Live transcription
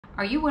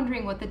Are you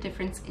wondering what the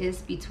difference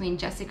is between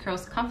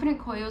Jessicurl's Confident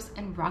Coils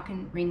and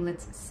Rockin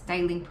Ringlets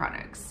styling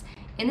products?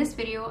 In this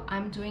video,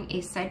 I'm doing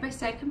a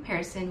side-by-side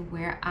comparison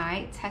where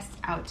I test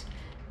out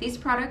these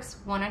products,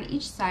 one on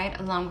each side,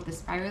 along with the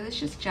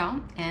Spiralicious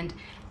gel, and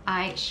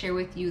I share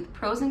with you the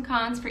pros and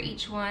cons for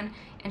each one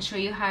and show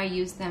you how I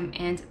use them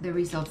and the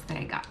results that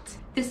I got.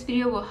 This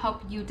video will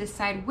help you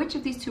decide which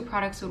of these two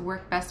products would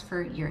work best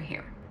for your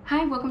hair.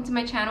 Hi, welcome to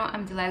my channel.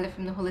 I'm Delilah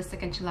from the Holistic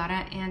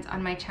Enchilada, and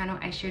on my channel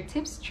I share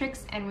tips,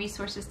 tricks, and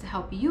resources to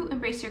help you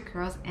embrace your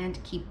curls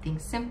and keep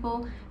things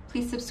simple.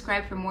 Please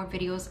subscribe for more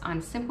videos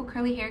on simple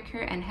curly hair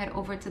care and head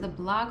over to the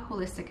blog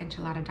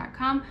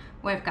holisticenchilada.com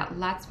where I've got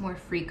lots more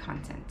free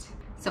content.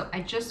 So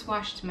I just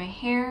washed my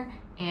hair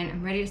and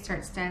I'm ready to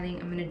start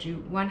styling. I'm gonna do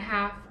one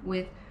half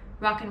with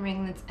Rockin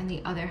Ringlets and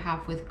the other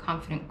half with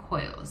Confident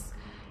Coils.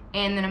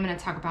 And then I'm gonna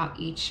talk about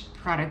each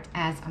product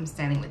as I'm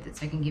styling with it,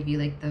 so I can give you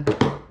like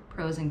the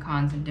pros and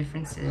cons and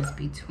differences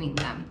between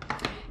them.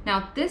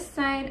 Now this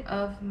side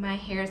of my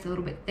hair is a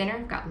little bit thinner,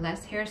 I've got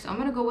less hair, so I'm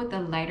gonna go with the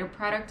lighter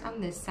product on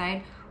this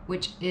side,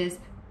 which is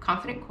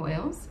Confident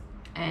Coils,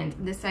 and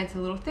this side's a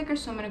little thicker,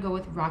 so I'm gonna go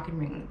with Rockin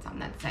Ringlets on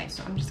that side.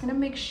 So I'm just gonna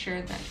make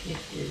sure that it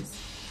is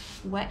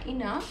wet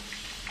enough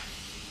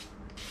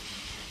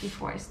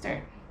before I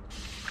start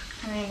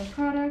applying the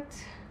product.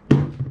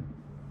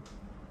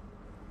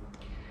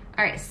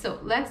 All right, so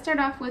let's start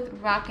off with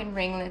Rockin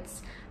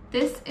Ringlets.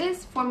 This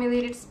is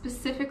formulated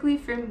specifically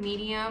for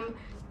medium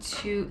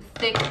to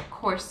thick,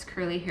 coarse,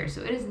 curly hair.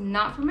 So it is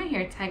not for my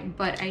hair type,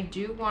 but I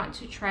do want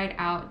to try it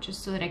out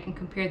just so that I can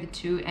compare the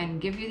two and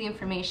give you the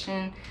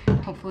information.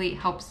 Hopefully it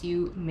helps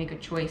you make a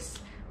choice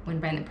when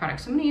buying the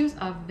product. So I'm gonna use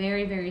a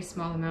very, very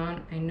small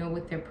amount. I know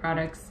with their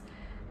products,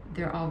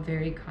 they're all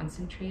very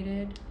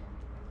concentrated.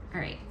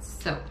 All right,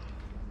 so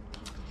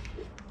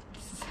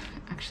this is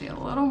actually a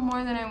little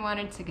more than I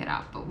wanted to get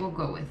out, but we'll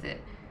go with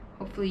it.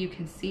 Hopefully you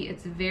can see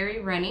it's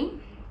very runny.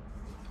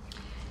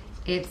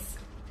 It's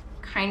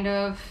kind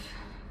of,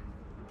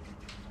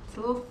 it's a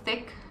little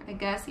thick, I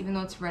guess, even though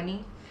it's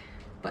runny,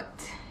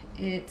 but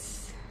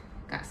it's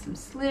got some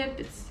slip.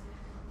 It's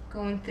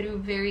going through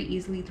very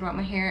easily throughout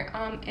my hair.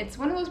 It's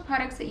one of those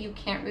products that you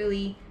can't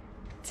really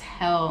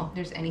tell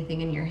there's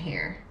anything in your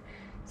hair.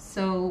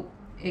 So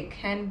it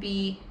can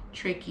be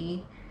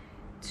tricky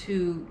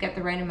to get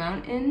the right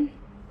amount in.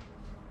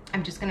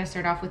 I'm just gonna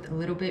start off with a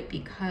little bit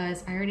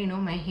because I already know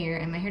my hair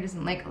and my hair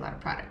doesn't like a lot of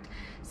product.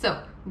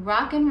 So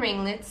Rockin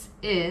Ringlets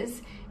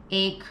is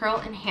a curl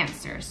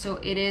enhancer. So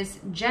it is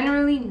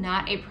generally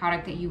not a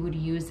product that you would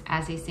use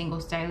as a single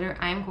styler.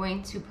 I'm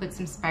going to put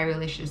some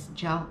Spiralicious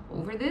gel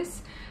over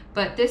this,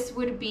 but this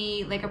would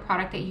be like a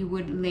product that you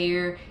would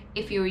layer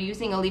if you were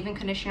using a leave-in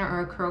conditioner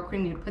or a curl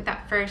cream. You would put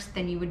that first,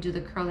 then you would do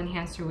the curl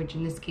enhancer, which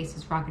in this case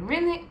is Rockin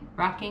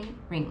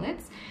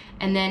Ringlets,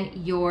 and then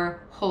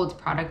your hold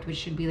product, which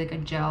should be like a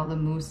gel, a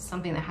mousse,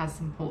 something that has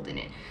some hold in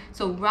it.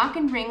 So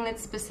Rockin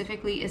Ringlets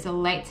specifically is a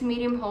light to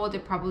medium hold.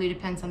 It probably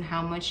depends on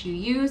how much you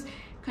use.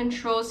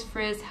 Controls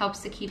frizz, helps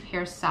to keep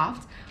hair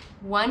soft.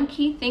 One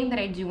key thing that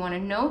I do want to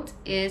note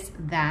is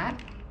that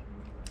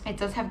it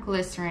does have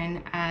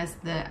glycerin as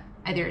the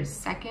either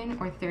second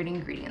or third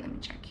ingredient. Let me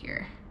check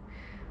here.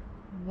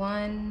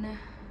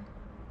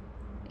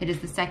 It is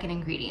the second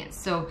ingredient.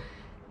 So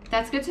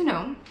that's good to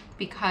know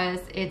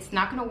because it's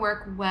not going to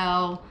work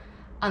well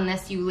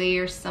unless you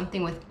layer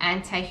something with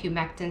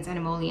anti-humectants and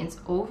emollients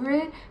over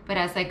it. But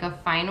as like a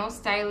final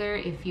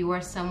styler, if you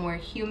are somewhere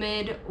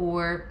humid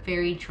or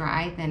very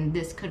dry, then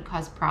this could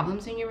cause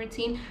problems in your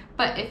routine.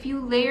 But if you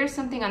layer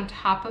something on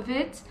top of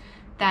it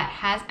that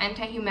has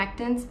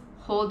anti-humectants,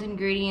 hold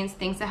ingredients,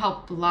 things that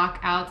help block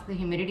out the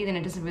humidity, then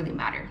it doesn't really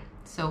matter.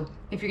 So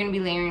if you're gonna be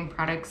layering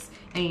products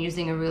and you're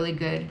using a really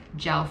good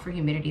gel for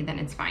humidity, then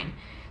it's fine.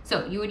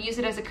 So you would use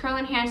it as a curl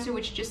enhancer,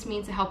 which just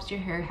means it helps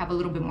your hair have a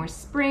little bit more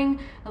spring,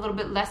 a little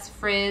bit less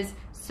frizz,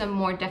 some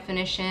more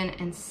definition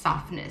and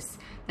softness.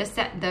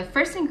 The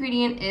first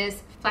ingredient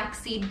is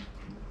flaxseed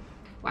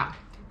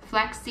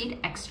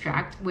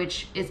extract,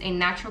 which is a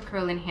natural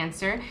curl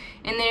enhancer.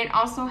 And then it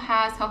also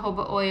has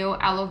jojoba oil,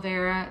 aloe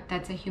vera,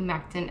 that's a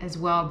humectant as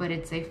well, but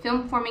it's a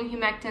film forming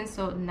humectant,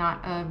 so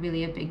not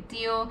really a big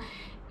deal.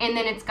 And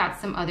then it's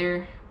got some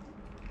other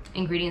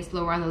ingredients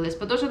lower on the list,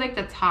 but those are like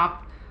the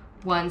top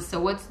ones.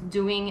 So what's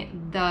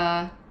doing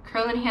the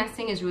curl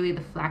enhancing is really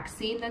the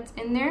flaxseed that's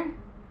in there,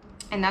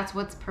 and that's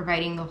what's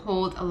providing the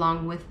hold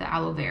along with the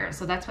aloe vera.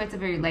 So that's why it's a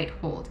very light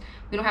hold.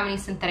 We don't have any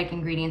synthetic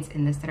ingredients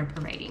in this that are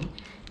providing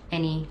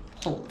any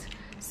hold.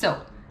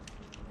 So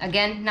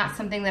again, not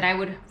something that I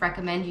would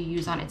recommend you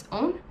use on its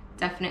own.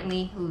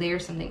 Definitely layer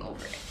something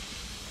over it.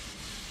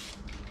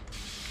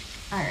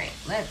 All right,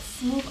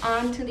 let's move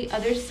on to the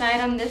other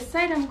side. On this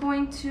side, I'm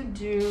going to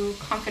do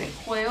Confident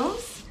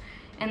Coils.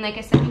 And like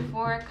I said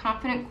before,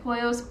 Confident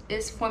Coils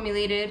is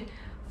formulated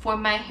for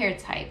my hair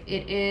type.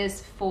 It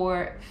is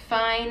for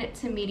fine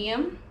to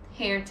medium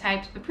hair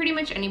types, but pretty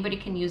much anybody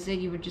can use it.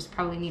 You would just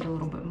probably need a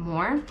little bit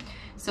more.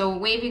 So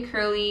wavy,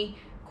 curly,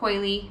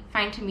 coily,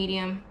 fine to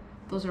medium,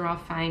 those are all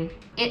fine.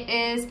 It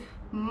is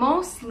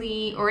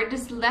mostly, or it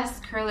is less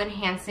curl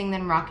enhancing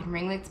than Rockin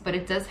Ringlets, but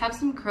it does have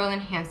some curl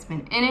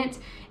enhancement in it.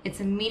 It's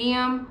a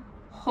medium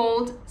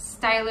hold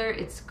styler.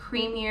 It's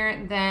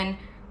creamier than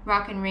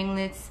Rockin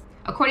Ringlets.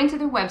 According to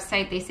their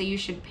website, they say you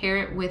should pair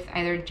it with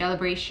either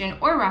Gelibration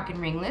or Rockin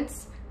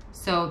Ringlets.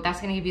 So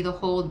that's gonna give you the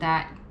hold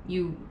that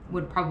you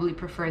would probably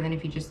prefer than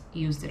if you just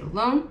used it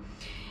alone.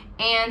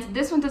 And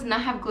this one does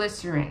not have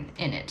glycerin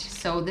in it.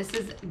 So this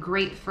is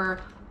great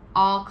for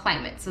all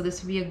climates. So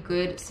this would be a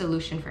good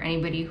solution for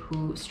anybody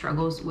who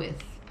struggles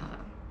with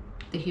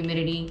the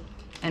humidity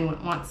and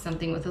wants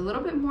something with a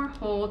little bit more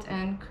hold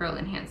and curl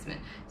enhancement.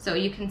 So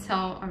you can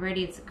tell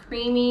already it's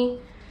creamy,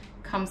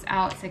 comes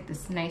out, it's like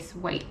this nice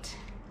white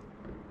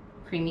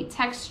creamy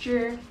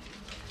texture.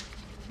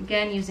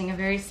 Again, using a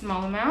very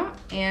small amount,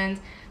 and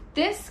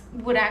this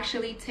would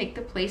actually take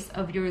the place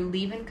of your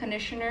leave-in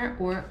conditioner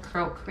or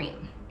curl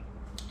cream.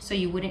 So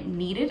you wouldn't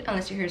need it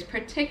unless your hair is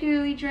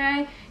particularly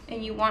dry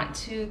and you want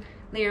to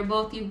layer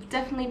both. You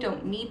definitely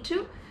don't need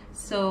to.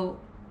 So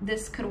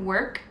this could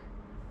work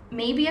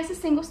maybe as a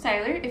single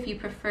styler if you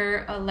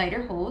prefer a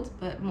lighter hold,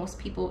 but most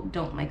people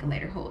don't like a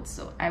lighter hold.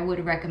 So I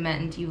would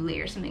recommend you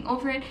layer something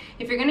over it.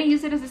 If you're gonna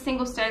use it as a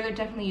single styler,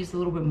 definitely use a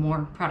little bit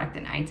more product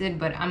than I did,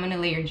 but I'm gonna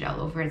layer gel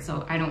over it,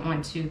 so I don't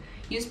want to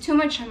use too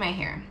much on my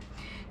hair.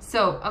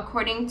 So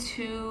according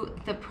to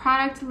the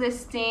product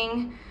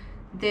listing,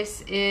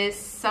 this is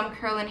some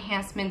curl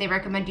enhancement. They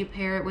recommend you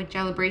pair it with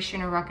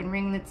Gelibration or Rockin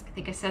Ringlets. I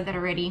think I said that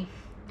already.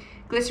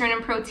 Glycerin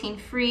and protein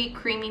free,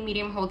 creamy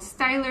medium hold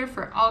styler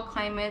for all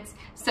climates.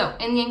 So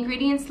in the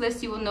ingredients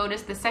list, you will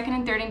notice the second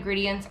and third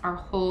ingredients are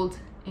hold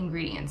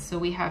ingredients. So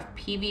we have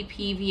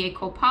PVP VA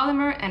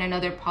copolymer and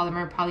another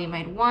polymer,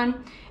 polyamide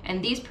 1,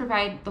 and these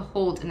provide the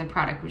hold in the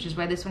product, which is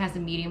why this one has a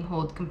medium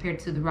hold compared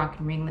to the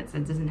Rockin Ringlets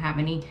that doesn't have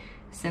any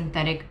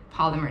synthetic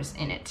polymers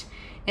in it.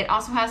 It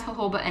also has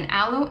jojoba and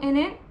aloe in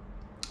it.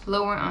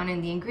 Lower on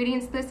in the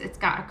ingredients list, it's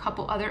got a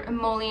couple other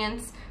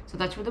emollients, so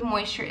that's where the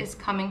moisture is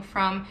coming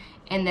from,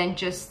 and then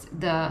just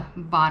the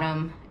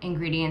bottom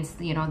ingredients,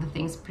 you know, the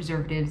things,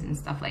 preservatives and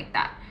stuff like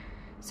that.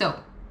 So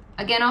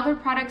again, all their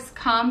products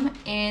come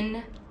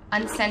in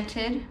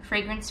unscented,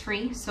 fragrance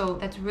free, so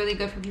that's really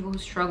good for people who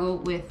struggle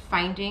with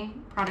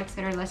finding products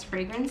that are less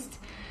fragranced.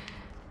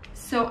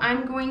 So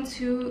I'm going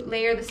to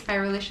layer the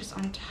Spiralicious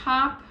on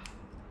top.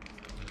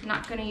 I'm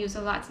not gonna use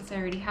a lot since I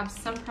already have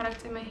some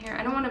product in my hair.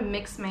 I don't wanna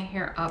mix my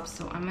hair up,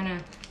 so I'm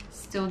gonna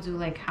still do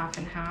like half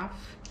and half.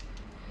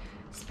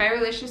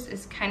 Spiralicious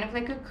is kind of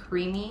like a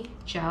creamy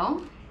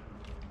gel.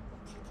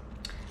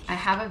 I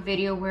have a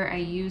video where I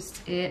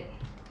used it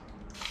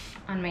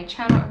on my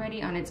channel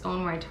already on its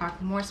own, where I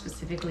talk more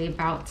specifically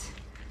about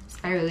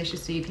Spiralicious,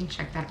 so you can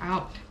check that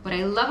out. What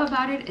I love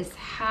about it is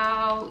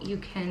how you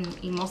can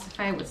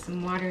emulsify it with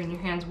some water in your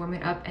hands, warm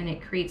it up, and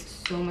it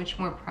creates so much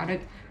more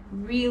product.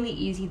 Really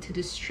easy to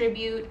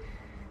distribute,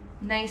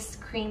 nice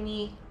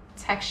creamy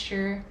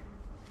texture,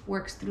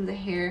 works through the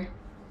hair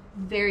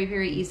very,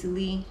 very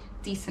easily.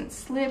 Decent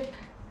slip.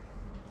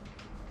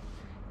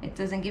 It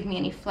doesn't give me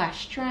any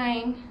flash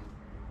drying,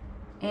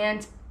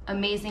 and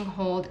amazing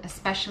hold,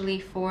 especially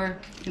for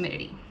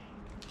humidity.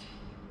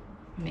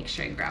 Make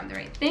sure I grab the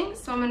right thing.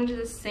 So I'm gonna do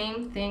the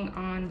same thing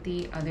on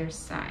the other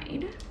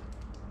side.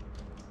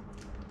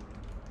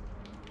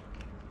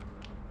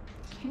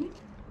 Okay.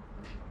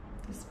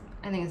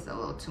 I think it's a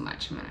little too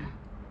much. I'm gonna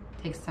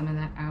take some of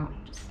that out.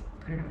 Just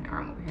put it on my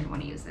arm over here. I don't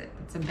wanna use it.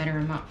 It's a better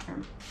amount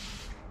for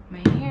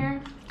my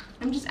hair.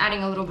 I'm just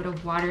adding a little bit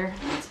of water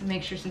to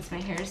make sure, since my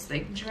hair is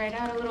like dried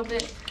out a little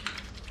bit,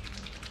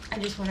 I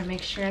just wanna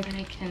make sure that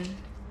I can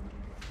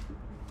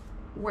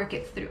work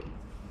it through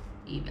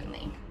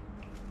evenly.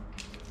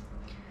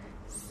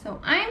 So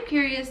I'm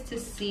curious to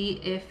see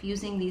if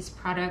using these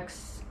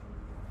products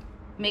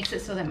makes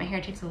it so that my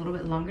hair takes a little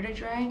bit longer to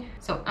dry.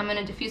 So I'm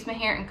gonna diffuse my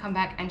hair and come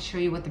back and show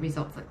you what the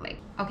results look like.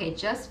 Okay,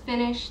 just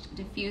finished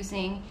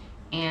diffusing,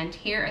 and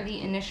here are the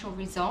initial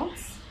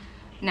results.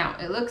 Now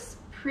it looks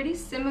pretty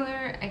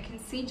similar. I can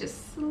see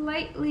just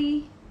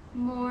slightly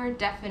more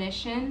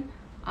definition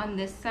on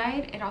this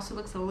side. It also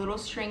looks a little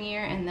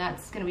stringier, and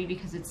that's gonna be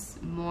because it's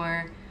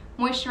more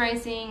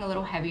moisturizing, a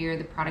little heavier,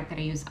 the product that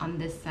I use on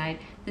this side.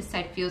 This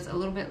side feels a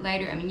little bit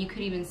lighter. I mean, you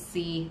could even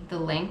see the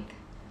length.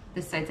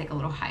 This side's like a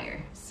little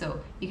higher. So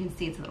you can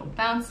see it's a little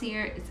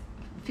bouncier. It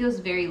feels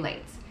very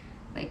light,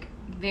 like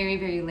very,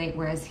 very light,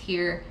 whereas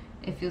here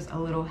it feels a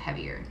little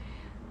heavier.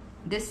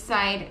 This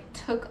side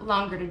took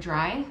longer to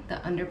dry.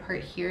 The under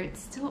part here,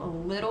 it's still a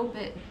little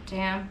bit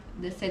damp.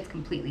 This side's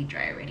completely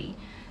dry already.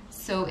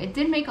 So it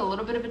did make a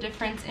little bit of a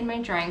difference in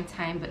my drying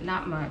time, but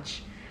not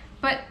much.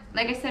 But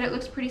like I said, it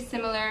looks pretty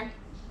similar.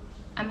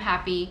 I'm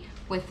happy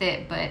with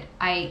it, but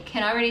I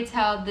can already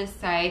tell this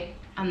side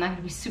I'm not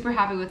gonna be super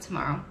happy with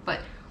tomorrow, but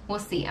we'll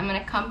see. I'm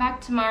gonna come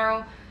back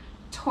tomorrow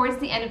towards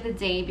the end of the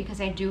day because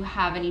I do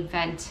have an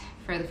event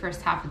for the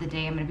first half of the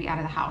day. I'm gonna be out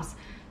of the house.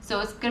 So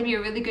it's gonna be a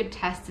really good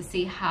test to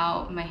see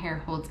how my hair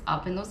holds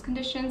up in those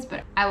conditions,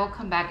 but I will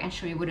come back and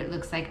show you what it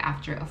looks like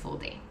after a full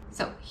day.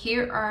 So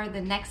here are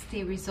the next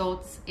day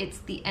results. It's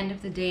the end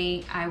of the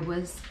day. I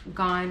was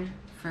gone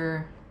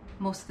for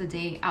most of the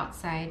day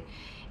outside,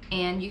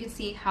 and you can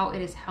see how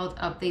it is held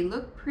up. They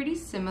look pretty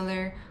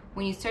similar.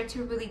 When you start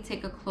to really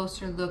take a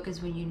closer look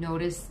is when you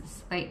notice the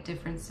slight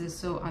differences.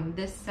 So on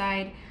this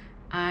side,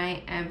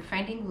 I am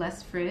finding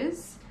less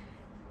frizz,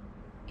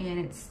 and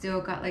it's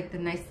still got like the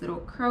nice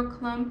little curl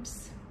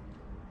clumps.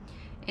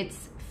 It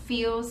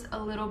feels a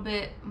little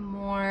bit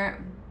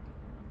more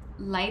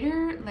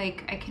lighter,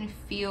 like I can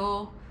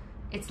feel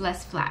it's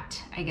less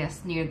flat, I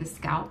guess, near the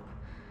scalp,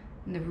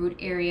 in the root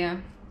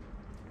area.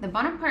 The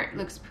bottom part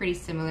looks pretty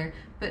similar,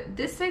 but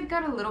this side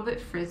got a little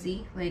bit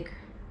frizzy, like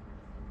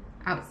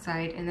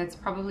outside, and that's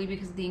probably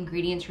because of the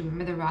ingredients.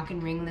 Remember, the Rockin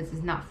Ringlets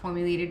is not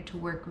formulated to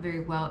work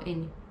very well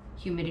in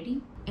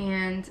humidity.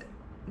 And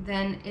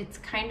then it's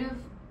kind of,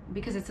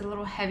 because it's a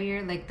little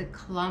heavier, like the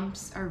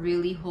clumps are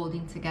really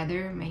holding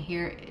together. My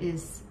hair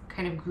is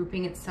kind of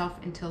grouping itself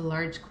into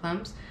large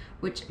clumps,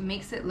 which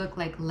makes it look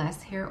like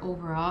less hair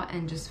overall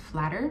and just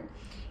flatter.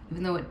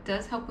 Even though it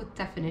does help with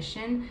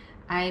definition,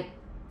 I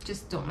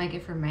just don't like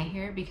it for my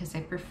hair because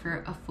I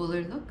prefer a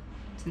fuller look.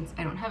 Since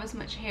I don't have as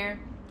much hair,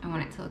 I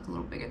want it to look a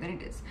little bigger than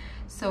it is.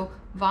 So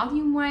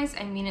volume wise,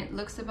 I mean, it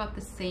looks about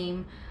the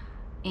same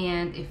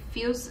and it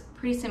feels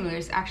pretty similar.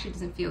 It actually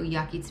doesn't feel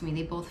yucky to me.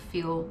 They both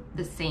feel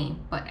the same,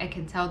 but I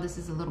can tell this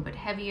is a little bit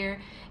heavier.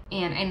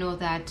 And I know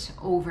that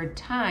over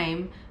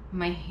time,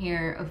 my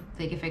hair,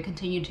 like if I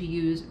continue to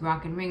use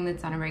Rockin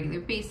Ringlets on a regular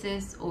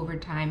basis, over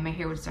time, my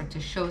hair would start to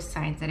show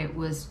signs that it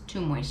was too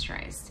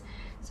moisturized.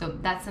 So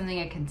that's something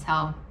I can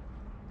tell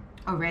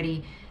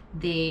already.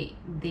 They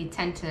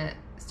tend to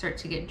start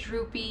to get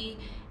droopy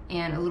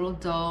and a little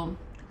dull.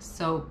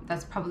 So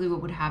that's probably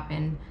what would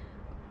happen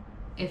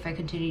if I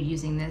continued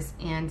using this.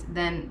 And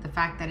then the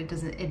fact that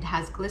it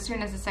has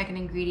glycerin as a second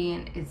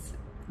ingredient, it's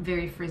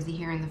very frizzy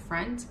here in the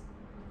front,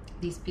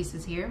 these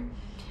pieces here.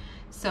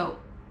 So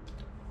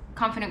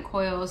Confident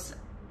Coils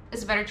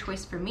is a better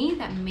choice for me.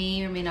 That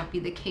may or may not be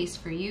the case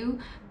for you,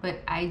 but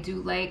I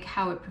do like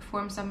how it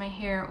performs on my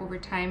hair over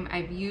time.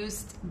 I've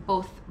used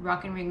both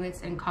Rockin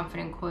Ringlets and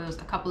Confident Coils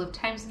a couple of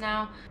times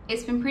now.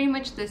 It's been pretty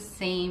much the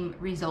same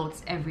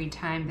results every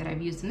time that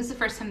I've used them. This is the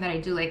first time that I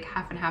do like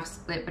half and half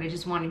split, but I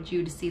just wanted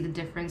you to see the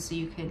difference so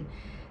you can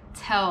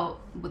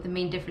tell what the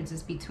main difference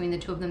is between the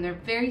two of them. They're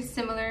very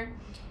similar.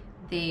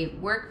 They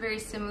work very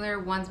similar.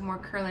 One's more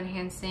curl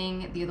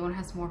enhancing, the other one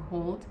has more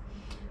hold.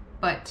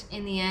 But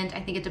in the end, I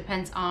think it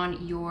depends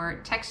on your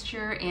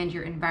texture and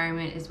your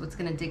environment is what's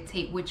gonna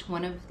dictate which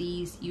one of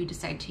these you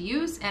decide to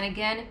use. And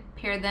again,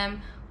 pair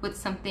them with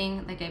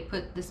something like I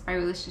put the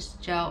Spiralicious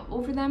gel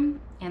over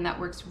them, and that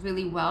works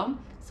really well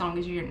as long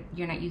as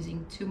you're not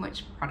using too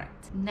much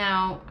product.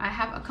 Now, I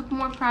have a couple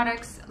more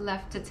products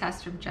left to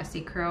test from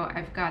Jessicurl.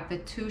 I've got the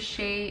Touche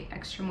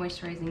Extra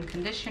Moisturizing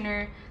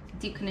Conditioner, the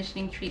Deep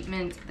Conditioning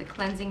Treatment, the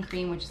Cleansing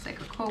Cream, which is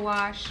like a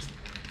co-wash,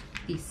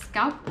 the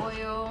Scalp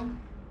Oil,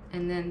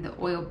 and then the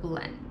oil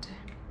blend.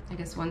 I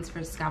guess one's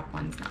for scalp,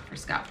 one's not for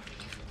scalp.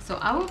 So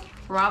I will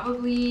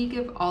probably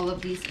give all of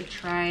these a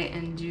try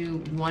and do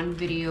one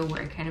video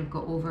where I kind of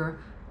go over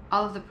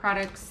all of the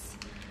products,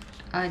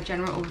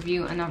 general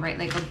overview, and I'll write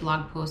like a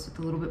blog post with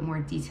a little bit more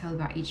detail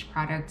about each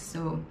product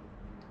so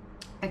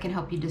I can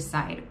help you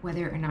decide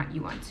whether or not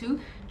you want to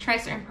try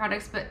certain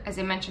products. But as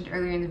I mentioned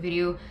earlier in the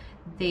video,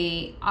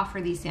 they offer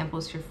these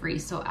samples for free.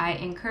 So I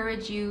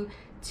encourage you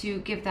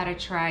to give that a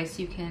try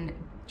so you can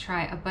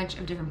try a bunch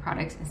of different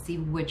products and see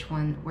which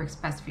one works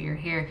best for your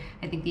hair.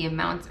 I think the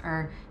amounts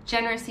are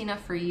generous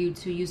enough for you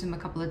to use them a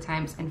couple of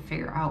times and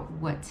figure out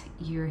what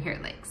your hair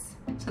likes.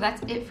 So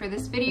that's it for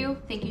this video.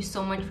 Thank you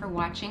so much for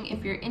watching.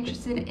 If you're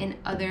interested in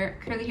other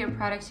curly hair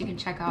products, you can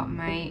check out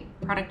my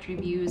product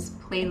reviews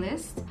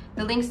playlist.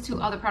 The links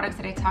to all the products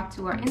that I talked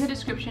to are in the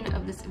description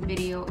of this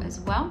video as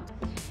well.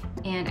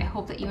 And I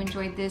hope that you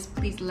enjoyed this.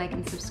 Please like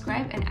and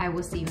subscribe, and I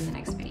will see you in the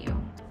next video.